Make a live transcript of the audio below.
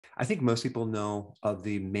I think most people know of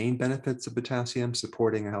the main benefits of potassium: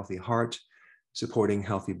 supporting a healthy heart, supporting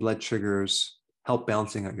healthy blood sugars, help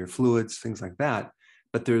balancing out your fluids, things like that.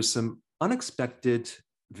 But there's some unexpected,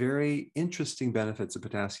 very interesting benefits of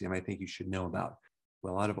potassium I think you should know about.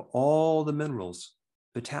 Well, out of all the minerals,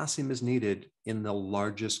 potassium is needed in the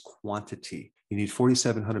largest quantity. You need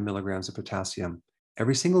 4,700 milligrams of potassium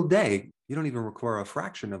every single day. You don't even require a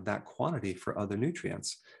fraction of that quantity for other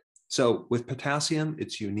nutrients. So with potassium,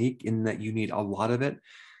 it's unique in that you need a lot of it,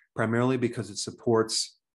 primarily because it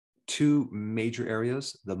supports two major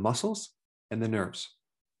areas: the muscles and the nerves.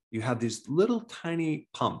 You have these little tiny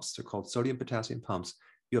pumps, they're called sodium potassium pumps.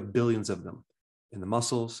 You have billions of them in the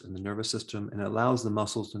muscles, in the nervous system, and it allows the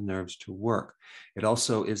muscles and nerves to work. It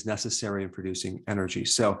also is necessary in producing energy.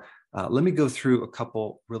 So let me go through a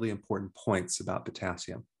couple really important points about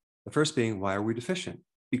potassium. The first being, why are we deficient?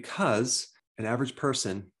 Because an average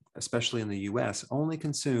person, especially in the US, only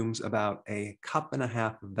consumes about a cup and a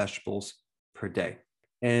half of vegetables per day.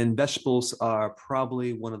 And vegetables are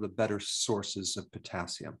probably one of the better sources of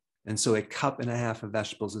potassium. And so a cup and a half of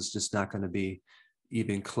vegetables is just not going to be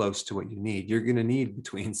even close to what you need. You're going to need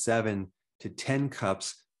between 7 to 10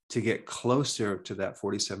 cups to get closer to that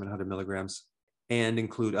 4,700 milligrams, and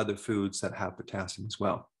include other foods that have potassium as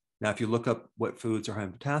well. Now, if you look up what foods are high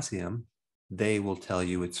in potassium, they will tell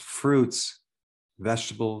you it's fruits,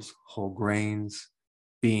 vegetables, whole grains,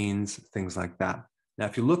 beans, things like that. Now,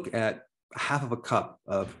 if you look at half of a cup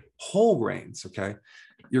of whole grains, okay,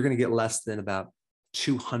 you're going to get less than about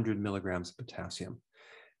 200 milligrams of potassium.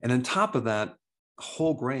 And on top of that,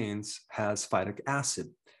 whole grains has phytic acid,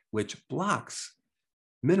 which blocks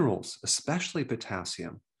minerals, especially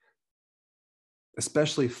potassium,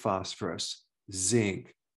 especially phosphorus,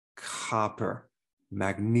 zinc, copper,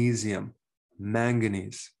 magnesium,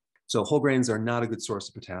 manganese. So whole grains are not a good source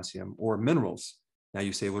of potassium or minerals. Now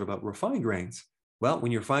you say, what about refined grains? Well,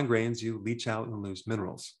 when you refine grains, you leach out and lose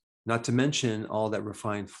minerals. Not to mention all that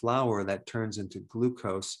refined flour that turns into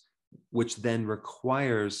glucose, which then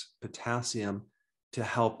requires potassium to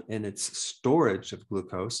help in its storage of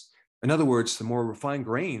glucose. In other words, the more refined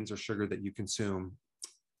grains or sugar that you consume,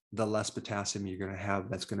 the less potassium you're going to have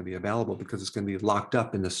that's going to be available, because it's going to be locked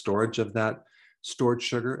up in the storage of that stored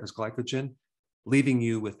sugar as glycogen, leaving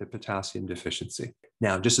you with a potassium deficiency.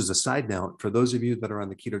 Now, just as a side note, for those of you that are on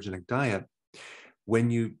the ketogenic diet, when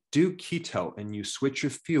you do keto and you switch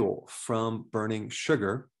your fuel from burning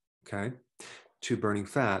sugar, okay, to burning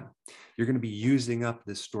fat, you're going to be using up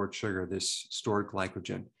this stored sugar, this stored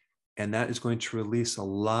glycogen. And that is going to release a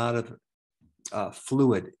lot of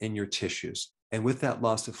fluid in your tissues. And with that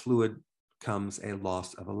loss of fluid comes a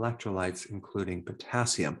loss of electrolytes, including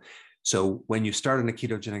potassium. So when you start on a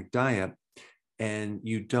ketogenic diet and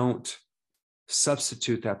you don't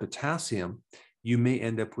substitute that potassium, you may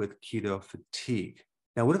end up with keto fatigue.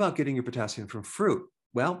 Now, what about getting your potassium from fruit?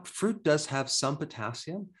 Well, fruit does have some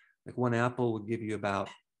potassium. Like one apple will give you about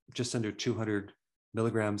just under 200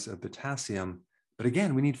 milligrams of potassium. But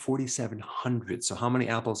again, we need 4,700. So how many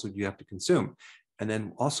apples would you have to consume? And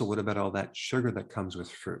then also, what about all that sugar that comes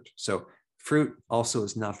with fruit? So fruit also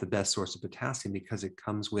is not the best source of potassium because it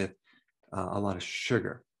comes with a lot of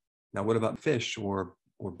sugar. Now, what about fish or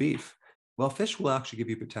beef? Well, fish will actually give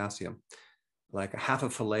you potassium. Like a half a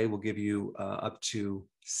fillet will give you up to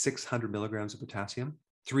 600 milligrams of potassium.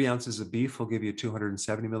 3 ounces of beef will give you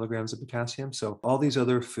 270 milligrams of potassium. So all these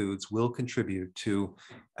other foods will contribute to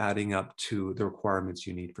adding up to the requirements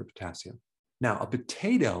you need for potassium. Now, a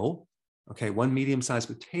potato, okay, one medium-sized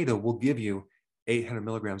potato will give you 800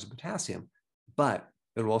 milligrams of potassium, but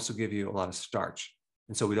it will also give you a lot of starch.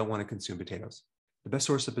 And so we don't want to consume potatoes. The best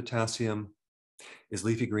source of potassium is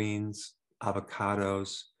leafy greens,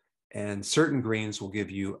 avocados, and certain greens will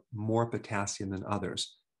give you more potassium than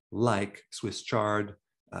others, like Swiss chard,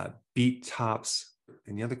 beet tops.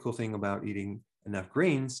 And the other cool thing about eating enough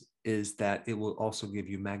greens is that it will also give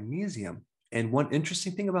you magnesium. And one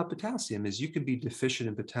interesting thing about potassium is you could be deficient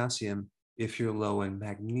in potassium if you're low in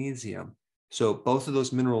magnesium. So both of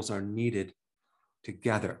those minerals are needed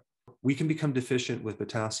together. We can become deficient with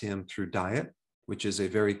potassium through diet, which is a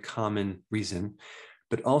very common reason.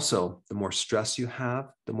 But also, the more stress you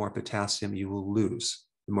have, the more potassium you will lose.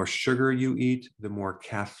 The more sugar you eat, the more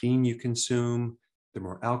caffeine you consume, the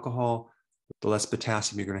more alcohol, the less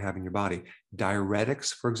potassium you're going to have in your body.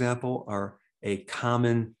 Diuretics, for example, are a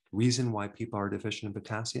common reason why people are deficient in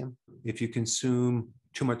potassium. If you consume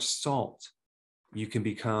too much salt, you can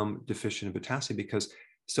become deficient in potassium because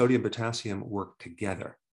sodium and potassium work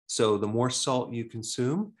together. So the more salt you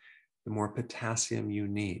consume, the more potassium you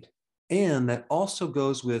need. And that also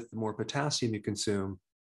goes with the more potassium you consume,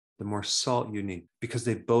 the more salt you need, because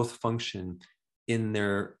they both function in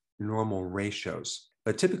their normal ratios.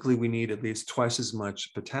 But typically we need at least twice as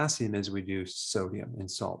much potassium as we do sodium in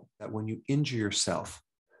salt. That when you injure yourself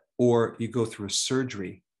or you go through a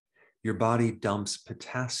surgery, your body dumps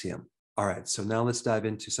potassium. All right, so now let's dive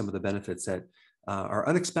into some of the benefits that are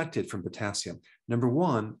unexpected from potassium. Number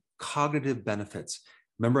one, cognitive benefits.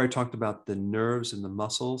 Remember I talked about the nerves and the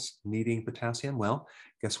muscles needing potassium? Well,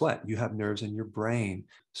 guess what? You have nerves in your brain,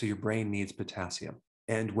 so your brain needs potassium.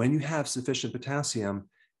 And when you have sufficient potassium,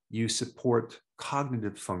 you support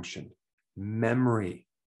cognitive function, memory,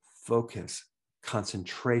 focus,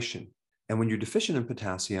 concentration. And when you're deficient in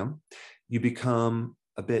potassium, you become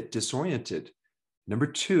a bit disoriented. Number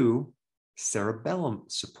two, cerebellum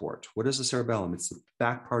support. What is the cerebellum? It's the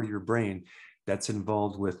back part of your brain that's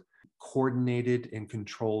involved with coordinated and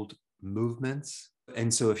controlled movements.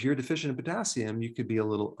 And so if you're deficient in potassium, you could be a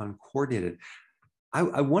little uncoordinated.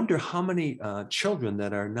 I wonder how many children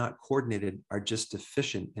that are not coordinated are just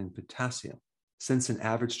deficient in potassium, since an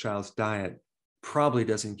average child's diet probably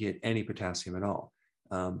doesn't get any potassium at all.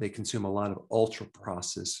 They consume a lot of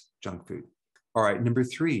ultra-processed junk food. All right, number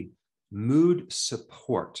three, mood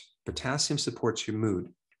support. Potassium supports your mood.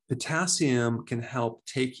 Potassium can help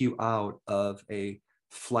take you out of a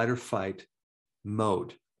flight or fight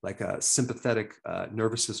mode, like a sympathetic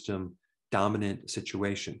nervous system dominant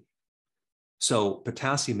situation. So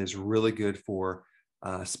potassium is really good for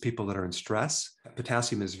people that are in stress.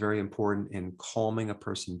 Potassium is very important in calming a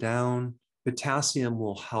person down. Potassium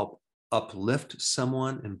will help uplift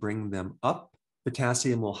someone and bring them up.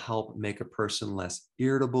 Potassium will help make a person less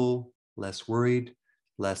irritable, less worried,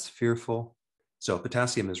 less fearful. So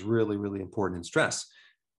potassium is really, really important in stress.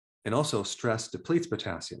 And also stress depletes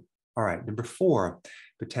potassium. All right, number four,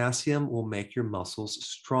 potassium will make your muscles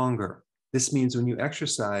stronger. This means when you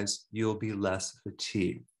exercise, you'll be less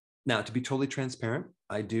fatigued. Now, to be totally transparent,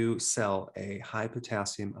 I do sell a high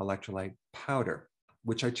potassium electrolyte powder,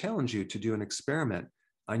 which I challenge you to do an experiment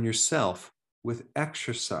on yourself with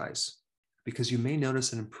exercise, because you may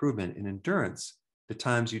notice an improvement in endurance the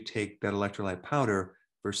times you take that electrolyte powder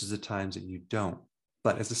versus the times that you don't.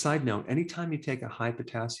 But as a side note, anytime you take a high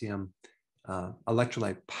potassium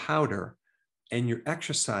electrolyte powder and you're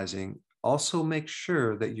exercising, also make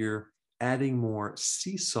sure that you're adding more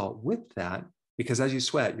sea salt with that, because as you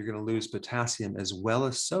sweat, you're going to lose potassium as well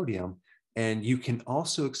as sodium. And you can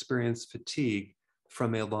also experience fatigue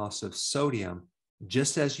from a loss of sodium,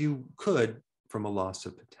 just as you could from a loss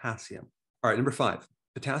of potassium. All right, number five,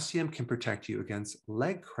 potassium can protect you against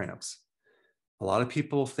leg cramps. A lot of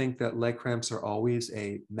people think that leg cramps are always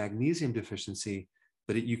a magnesium deficiency,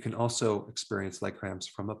 but you can also experience leg cramps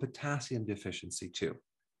from a potassium deficiency too.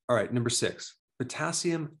 All right, number six,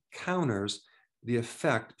 potassium counters the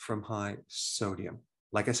effect from high sodium.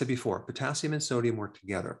 Like I said before, potassium and sodium work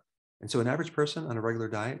together. And so an average person on a regular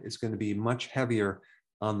diet is going to be much heavier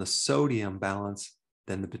on the sodium balance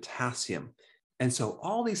than the potassium. And so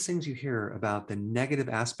all these things you hear about the negative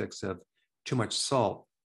aspects of too much salt,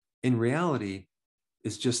 in reality,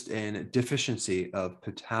 is just a deficiency of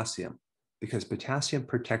potassium, because potassium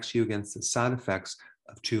protects you against the side effects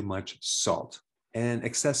of too much salt. And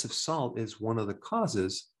excessive salt is one of the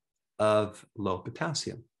causes of low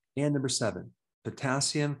potassium. And number seven,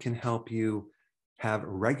 potassium can help you have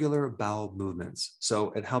regular bowel movements.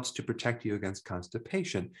 So it helps to protect you against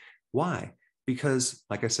constipation. Why? Because,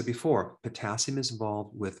 like I said before, potassium is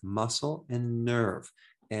involved with muscle and nerve,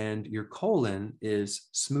 and your colon is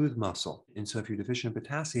smooth muscle. And so if you're deficient in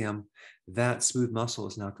potassium, that smooth muscle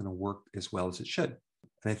is not going to work as well as it should.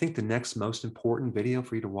 And I think the next most important video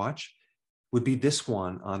for you to watch would be this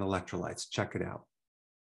one on electrolytes. Check it out.